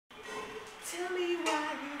Tell me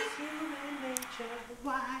why it's human nature.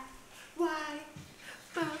 Why?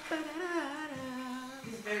 Ba-ba-da-da-da.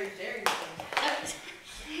 He's very Jerry.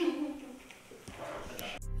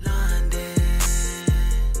 London,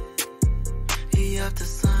 he up to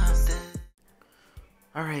something.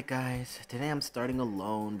 Alright guys, today I'm starting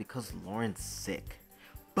alone because Lauren's sick.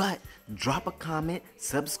 But drop a comment,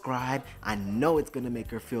 subscribe. I know it's gonna make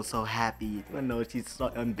her feel so happy. I know she's so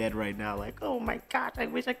in bed right now like, oh my gosh, I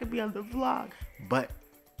wish I could be on the vlog. But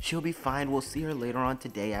she'll be fine. We'll see her later on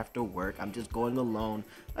today after work. I'm just going alone.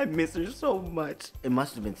 I miss her so much. It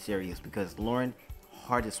must have been serious because Loren,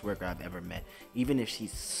 hardest worker I've ever met. Even if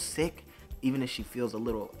she's sick, even if she feels a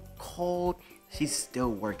little cold, she's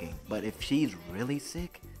still working. But if she's really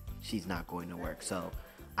sick, she's not going to work. So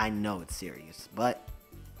I know it's serious, but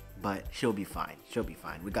she'll be fine. She'll be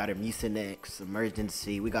fine. We got her Mucinex,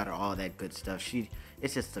 emergency. We got her all that good stuff.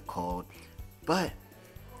 It's just a cold. But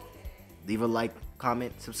leave a like,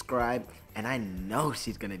 comment, subscribe, and I know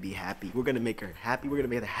she's gonna be happy. We're gonna make her happy. We're gonna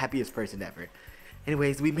make her the happiest person ever.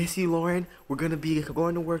 Anyways, we miss you, Loren. We're gonna be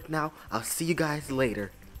going to work now. I'll see you guys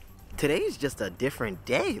later. Today's just a different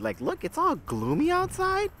day. Like, look, it's all gloomy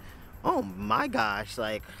outside. Oh my gosh,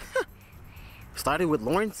 like, started with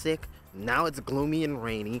Lauren sick. Now it's gloomy and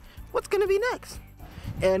rainy. What's gonna be next?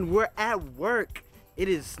 And we're at work. It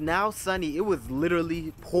is now sunny. It was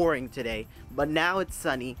literally pouring today, but now it's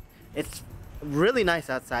sunny. It's really nice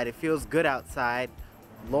outside. It feels good outside.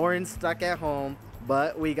 Lauren's stuck at home,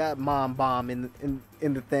 but we got Mom Bomb in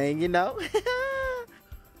the thing, you know?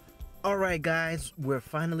 Alright guys, we're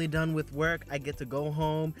finally done with work. I get to go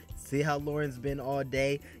home, see how Lauren's been all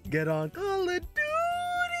day, get on Call of Duty.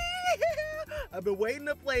 I've been waiting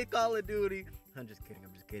to play Call of Duty. I'm just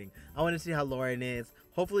kidding. I want to see how Loren is.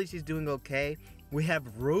 Hopefully she's doing okay. We have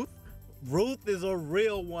Ruth. Ruth is a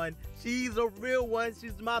real one. She's a real one.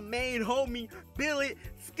 She's my main homie. Billet,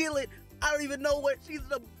 Skillet. I don't even know what. She's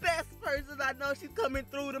the best person I know. She's coming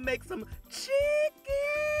through to make some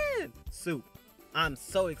chicken soup. I'm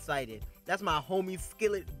so excited. That's my homie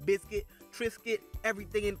Skillet, Biscuit, Trisket,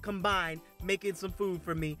 everything in combined, making some food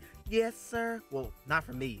for me. Yes, sir. Well, not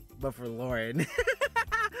for me, but for Loren.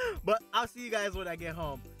 But I'll see you guys when I get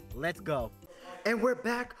home. Let's go. And we're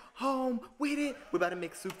back home with it. We're about to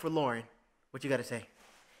make soup for Loren. What you gotta say?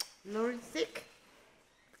 Lauren's sick.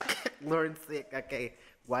 Lauren's sick. Okay.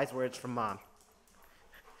 Wise words from Mom.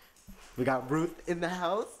 We got Ruth in the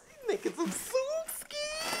house making some soup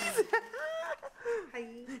skis. Hi.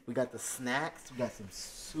 We got the snacks. We got some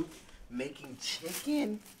soup making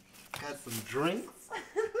chicken. Got some drinks.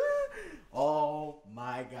 Oh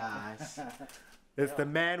my gosh. It's the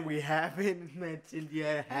man we haven't mentioned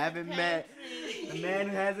yet, haven't met. The man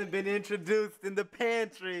who hasn't been introduced in the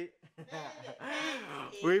pantry.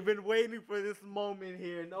 We've been waiting for this moment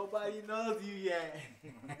here. Nobody knows you yet.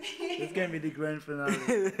 It's gonna be the grand finale.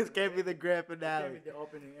 This can't be the grand finale. It's gonna be the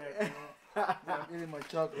opening act, you know? I'm eating my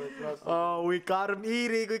chocolate. Oh, we caught him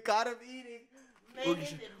eating. We caught him eating.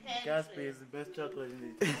 Gatsby is the best chocolate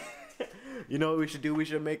in it. You know what we should do? We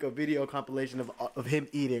should make a video compilation of him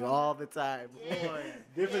eating all the time. Boy.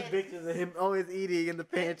 Different pictures of him always eating in the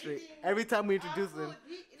pantry. Every time we introduce him.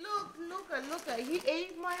 Look, he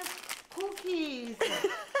ate my cookies.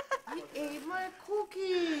 He ate my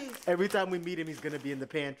cookies. Every time we meet him, he's gonna be in the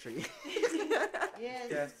pantry.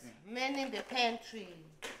 Yes, men in the pantry.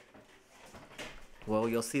 Well,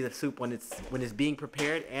 you'll see the soup when it's being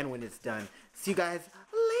prepared and when it's done. See you guys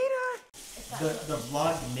later. The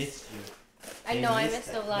vlog missed you. I know, I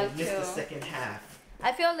missed the vlog too. Missed the second half.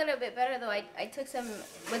 I feel a little bit better though. I took some,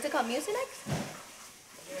 what's it called, Mucinex?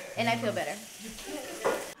 And I feel better.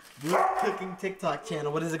 Ruth's Cooking TikTok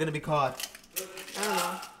channel. What is it gonna be called?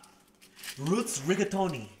 I don't know. Ruth's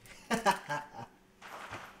Rigatoni.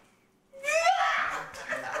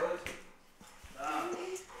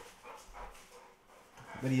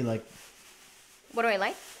 What do you like? What do I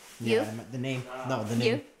like? Yeah, You? the name. No, the name.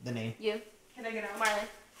 You? The name. You? Can I get out?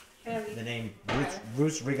 Marlon. The name.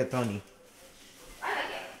 Ruth's Rigatoni. I like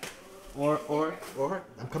it. Or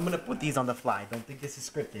I'm coming up with these on the fly. Don't think this is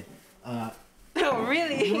scripted. Oh,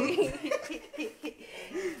 really?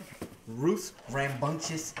 Ruth's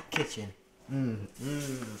Rambunctious Kitchen.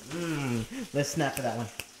 Let's snap for that one.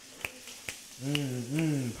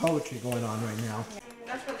 Poetry going on right now.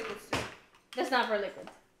 That's really good soup. That's not for liquid.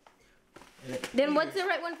 Then what's the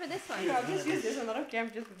right one for this one? No, I'll just use this one. I don't care.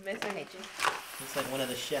 I'm just messing with you. Looks like one of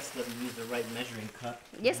the chefs doesn't use the right measuring cup.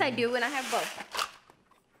 Yes, I do, and I have both.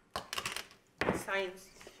 Science.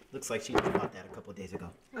 Looks like she just bought that a couple of days ago.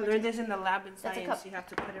 I learned this in the lab in That's a science. cup. You have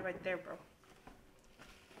to put it right there, bro.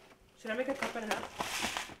 Should I make a cup and a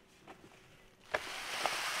half?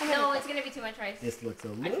 No, it's gonna be too much rice. This looks a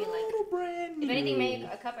feel little like. brand new. If anything, make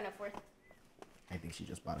a cup and a fourth. I think she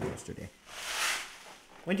just bought them yesterday.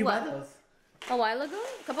 When did you buy those? A while ago?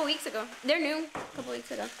 A couple weeks ago. They're new. A couple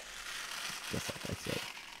weeks ago. Just like I said.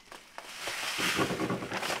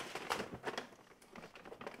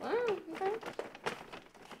 Oh, okay.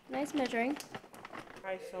 Nice measuring.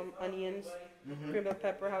 Fry some onions, green bell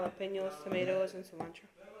pepper, jalapenos, tomatoes, and cilantro.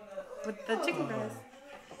 With the chicken breast.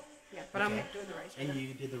 Yeah, but I'm doing the rice. And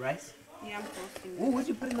you did the rice? Yeah, I'm toasting Ooh, what'd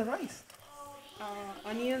you put in the rice?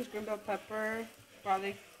 onions, green bell pepper,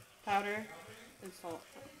 garlic powder, and salt.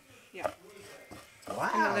 Yeah. Wow.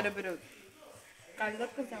 And a little bit of caldo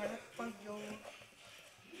because I want pollo.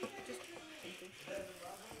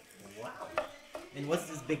 Wow. And what's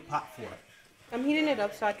this big pot for? I'm heating it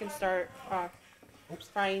up so I can start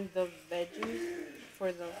frying the veggies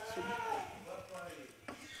for the soup.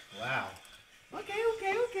 Wow. Okay.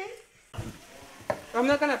 I'm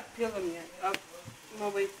not gonna peel them yet. I'm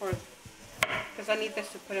gonna wait for, because I need this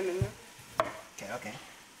to put them in there. Okay.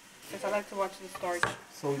 Because I like to watch the starch.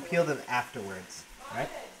 So we peel them afterwards, right?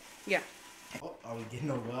 Yeah. Oh, are we getting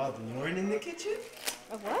a wild Loren in the kitchen?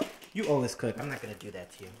 A what? You always cook. I'm not gonna do that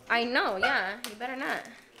to you. I know, yeah. You better not.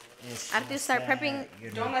 It's I have to just start that prepping.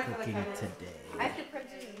 You're Don't not let the cooking camera- today. I have to prep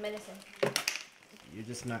this medicine. You're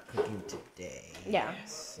just not cooking today. Yeah.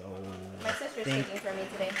 So My sister's think- cooking for me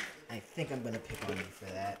today. I think I'm gonna pick on you for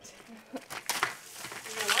that.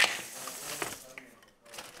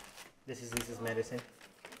 This is Lisa's medicine.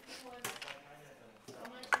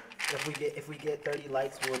 If we get 30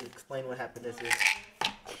 likes, we'll explain what happened. This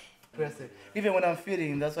is. Even when I'm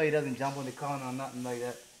feeding him, that's why he doesn't jump on the counter or nothing like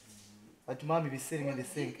that. Like mommy be sitting in the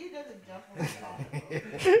sink. He doesn't jump on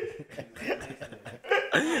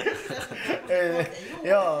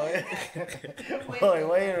Yo, boy,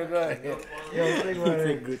 why you going?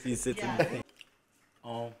 Yo, He sits in the thing.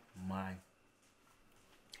 Oh my.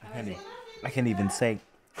 I can't even say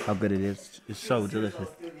how good it is. It's so delicious.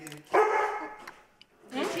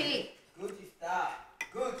 Gucci. Gucci, stop.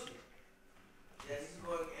 Gucci. Yeah, this is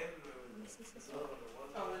going everywhere with this.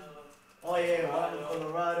 Oh yeah, one in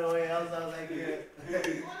Colorado, yeah, I was like, yeah.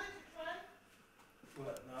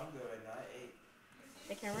 What? No, I'm good right now. I ate.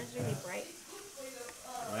 The camera's really bright.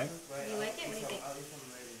 Right? You like it? What do you think?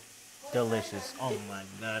 Delicious. Oh my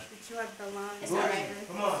god. It's alright.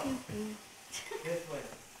 Come on. This way.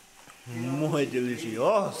 Muy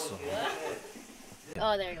delicioso.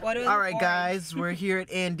 Oh, there you go. Alright guys, we're here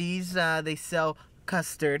at Andy's. They sell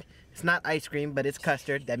custard. It's not ice cream, but it's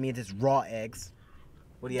custard. That means it's raw eggs.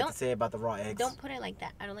 What do you have to say about the raw eggs? Don't put it like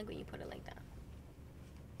that. I don't like when you put it like that.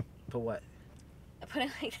 Put what? I put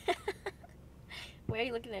it like that. Why are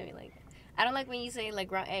you looking at me like that? I don't like when you say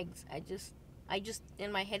like raw eggs. I just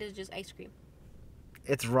in my head is just ice cream.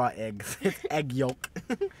 It's raw eggs. It's egg yolk.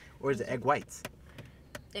 Or is it egg whites?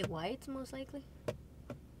 Egg whites, most likely.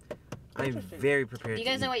 I'm very prepared. Do you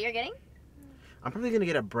guys to know eat. what you're getting? I'm probably gonna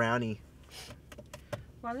get a brownie.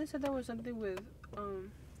 Marlon said there was something with,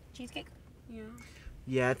 Cheesecake? yeah.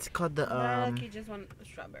 Yeah, it's called the He just want a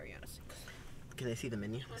strawberry on a six. Can I see the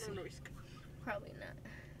menu? I don't know. Probably not.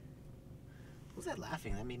 Who's that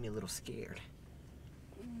laughing? That made me a little scared.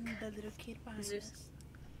 The little kid behind Zeus.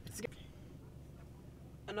 us.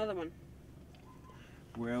 Another one.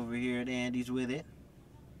 We're over here at Andy's with it.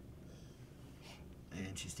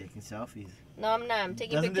 And she's taking selfies. No, I'm not. I'm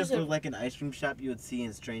taking Doesn't pictures this look of like an ice cream shop you would see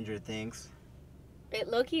in Stranger Things? it.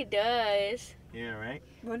 Low-key does. Yeah, right?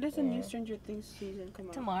 When does the new Stranger Things season come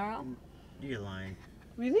out? Tomorrow. You're lying.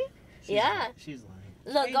 Really? Yeah. She's lying.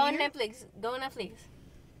 Look, Right go on here? Netflix. Go on Netflix.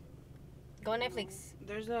 Go on Netflix.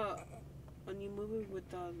 There's a new movie with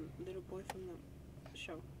the little boy from the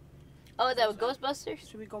show. Oh, that was Ghostbusters?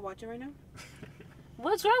 Should we go watch it right now?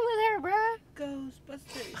 What's wrong with her, bruh?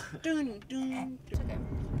 Ghostbusters. Dun, dun. It's okay.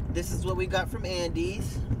 This is what we got from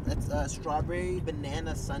Andy's. That's a strawberry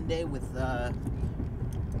banana sundae with a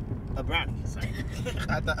brownie. Sorry.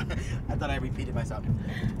 I thought I repeated myself.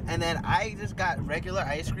 And then I just got regular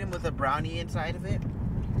ice cream with a brownie inside of it.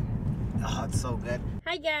 Oh, it's so good.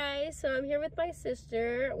 Hi guys, so I'm here with my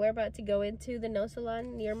sister. We're about to go into the nail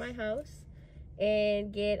salon near my house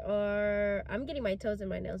and I'm getting my toes and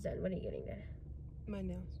my nails done. What are you getting there? My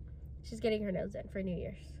nails. She's getting her nails done for New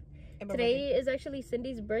Year's. And my Today is actually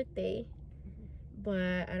Cindy's birthday,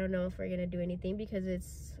 but I don't know if we're gonna do anything because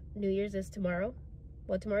it's New Year's is tomorrow.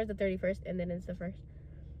 Well, tomorrow's the 31st and then it's the 1st.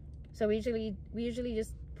 So we usually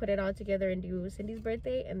just put it all together and do Cindy's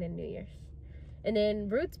birthday and then New Year's. And then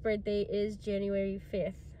Ruth's birthday is January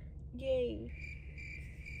 5th. Yay.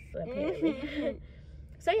 Apparently.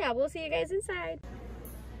 So yeah, we'll see you guys inside.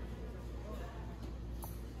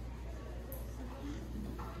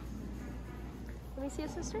 Let me see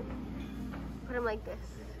your sister. Put them like this.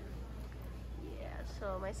 Yeah,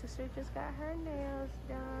 so my sister just got her nails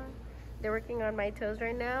done. They're working on my toes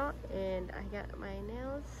right now, and I got my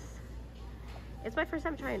nails. It's my first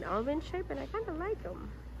time trying almond shape, and I kind of like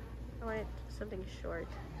them. I wanted something short.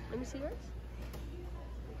 Let me see yours.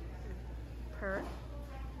 Her.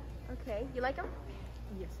 Okay, you like them?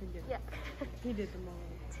 Yes, he did. Yeah. He did them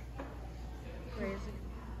all. Where is it?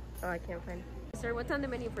 Oh, I can't find it. Sir, what's on the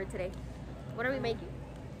menu for today? What are we making?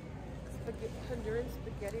 Honduran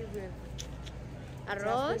spaghetti with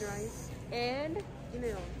Arroz jasmine rice. and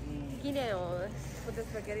Guineo. guineos. With the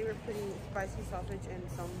spaghetti, we're putting spicy sausage and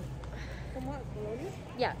some what? Bologna?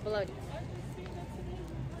 Yeah, bologna.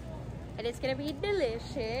 And it's gonna be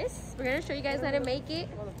delicious. We're gonna show you guys how to make it.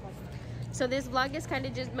 All the pasta. So this vlog is kind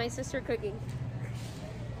of just my sister cooking.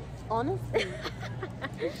 Honestly.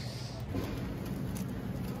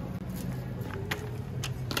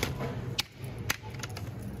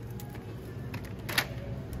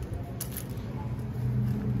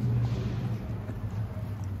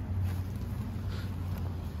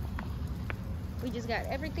 We just got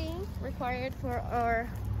everything required for our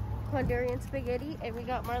Honduran spaghetti, and we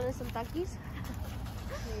got Marlon some takis.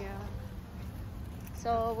 Yeah.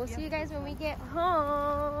 So we'll see you guys when we get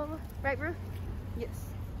home. Right, Ruth? Yes.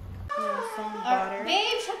 Yeah, some butter.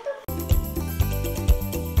 Babe, shut the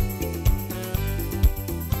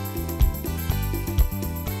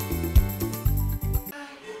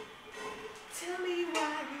Tell me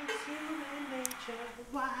why it's human nature.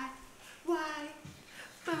 Why?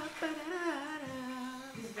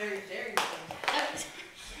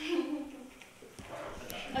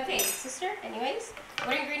 Okay, sister, anyways,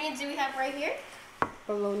 what ingredients do we have right here?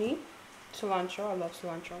 Bologna, cilantro. I love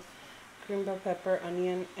cilantro. Green bell pepper,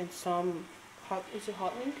 onion, and some hot. Is it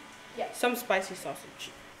hot link? Yeah. Some spicy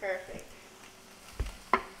sausage. Perfect.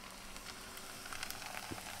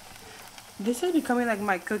 This is becoming like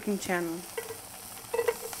my cooking channel.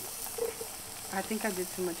 I think I did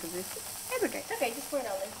too much of this. It's okay. Okay, just pour it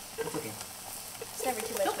all in. It's okay. It's never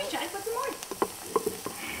too much. Don't be shy, put some more.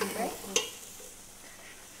 Right?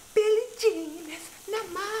 Billie Jean is not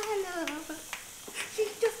my lover.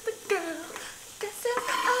 She's just a girl that says I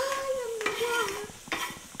am the one.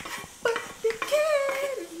 But the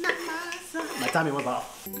kid is not my son. My timing was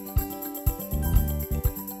off.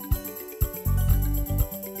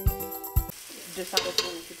 Just have a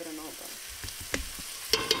spoon and keep it in all though.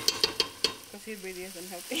 Because it really isn't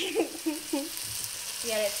healthy. We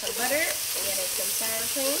added some butter. We added some sour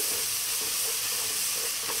cream.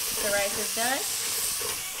 The rice is done.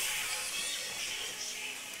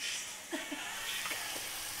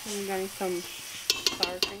 And we got some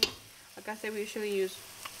sour cream. Like I said, we usually use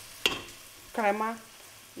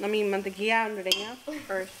mantequilla hondureña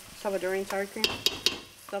or Salvadorian sour cream.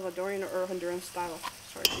 Salvadorian or Honduran style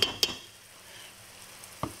sour cream.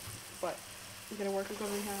 But I'm gonna work with what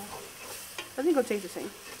we have. I think it'll taste the same.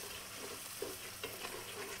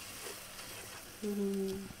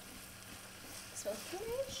 So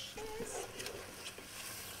delicious.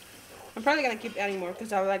 I'm probably gonna keep adding more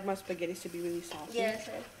because I would like my spaghettis to be really saucy. Yes,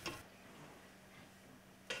 sir.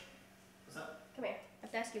 What's up? Come here. I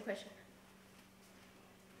have to ask you a question.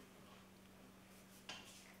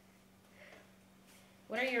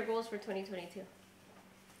 What are your goals for 2022?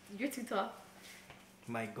 You're too tall.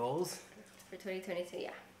 My goals? For 2022, yeah.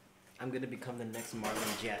 I'm gonna become the next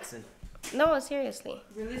Marlon Jackson. No, seriously.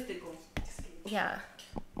 Realistic goals. Yeah.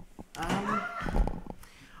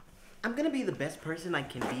 I'm gonna be the best person I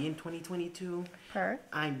can be in 2022. Her?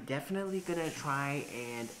 I'm definitely gonna try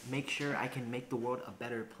and make sure I can make the world a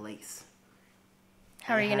better place.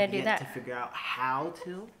 How are you gonna I have do yet that? to figure out how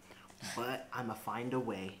to, but I'ma find a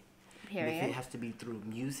way. And if Period. it has to be through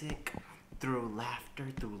music, through laughter,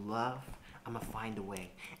 through love, I'ma find a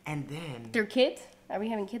way. And then, Through kids? Are we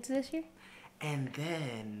having kids this year?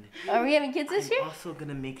 Are we having kids this I'm year? also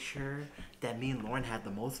gonna make sure that me and Loren have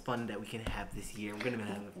the most fun that we can have this year. We're gonna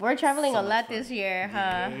have. We're traveling so a much lot fun. this year,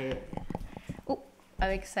 huh? Yeah. Ooh,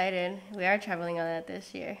 I'm excited. We are traveling a lot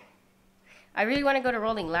this year. I really want to go to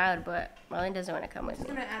Rolling Loud, but Marlon doesn't want to come with I'm me.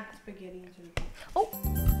 gonna add spaghetti into the Oh!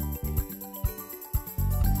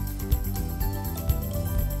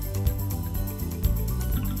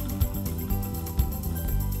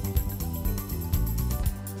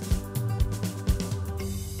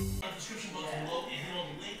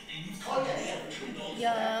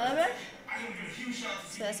 Yum.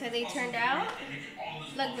 So that's how they turned out.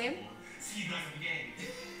 Look, babe.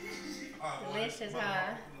 Delicious,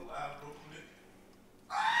 huh?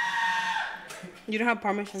 You don't have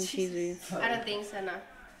Parmesan cheese, do you? I don't think so, no.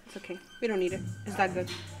 It's okay. We don't need it. It's that good.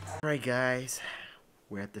 Alright guys,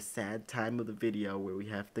 we're at the sad time of the video where we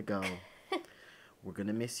have to go. We're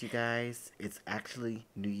gonna miss you guys. It's actually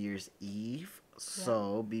New Year's Eve,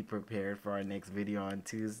 so be prepared for our next video on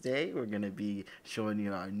Tuesday. We're gonna be showing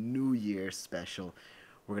you our New Year's special.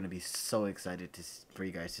 We're gonna be so excited for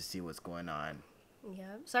you guys to see what's going on.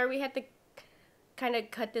 Yeah. Sorry we had to kind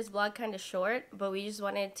of cut this vlog kind of short, but we just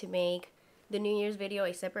wanted to make the New Year's video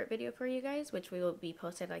a separate video for you guys, which we will be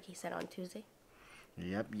posted, like he said, on Tuesday.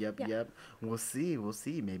 Yep. We'll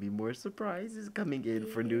see. Maybe more surprises coming in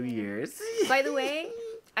for New Year's. By the way,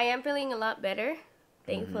 I am feeling a lot better,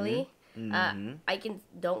 thankfully.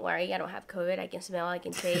 Don't worry, I don't have COVID. I can smell, I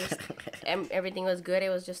can taste. Everything was good. It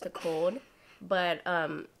was just a cold. But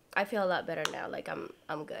I feel a lot better now. Like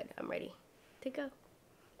I'm good. I'm ready to go.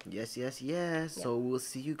 Yes. So we'll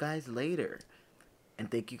see you guys later. And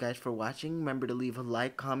thank you guys for watching. Remember to leave a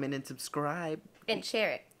like, comment, and subscribe. And share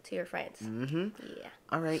it to your friends. Yeah.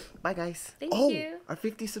 All right. Bye, guys. Thank you. Our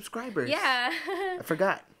 50 subscribers. Yeah. I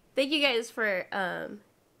forgot. Thank you guys for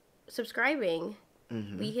subscribing.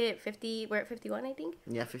 We hit 50. We're at 51, I think.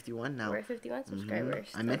 Yeah, 51 now. We're at 51 subscribers.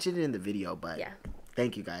 I mentioned it in the video, but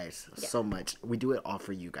thank you guys so much. We do it all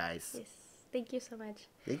for you guys. Yes. Thank you so much.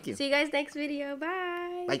 Thank you. See you guys next video.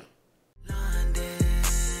 Bye. Bye. London,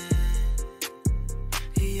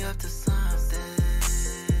 he up to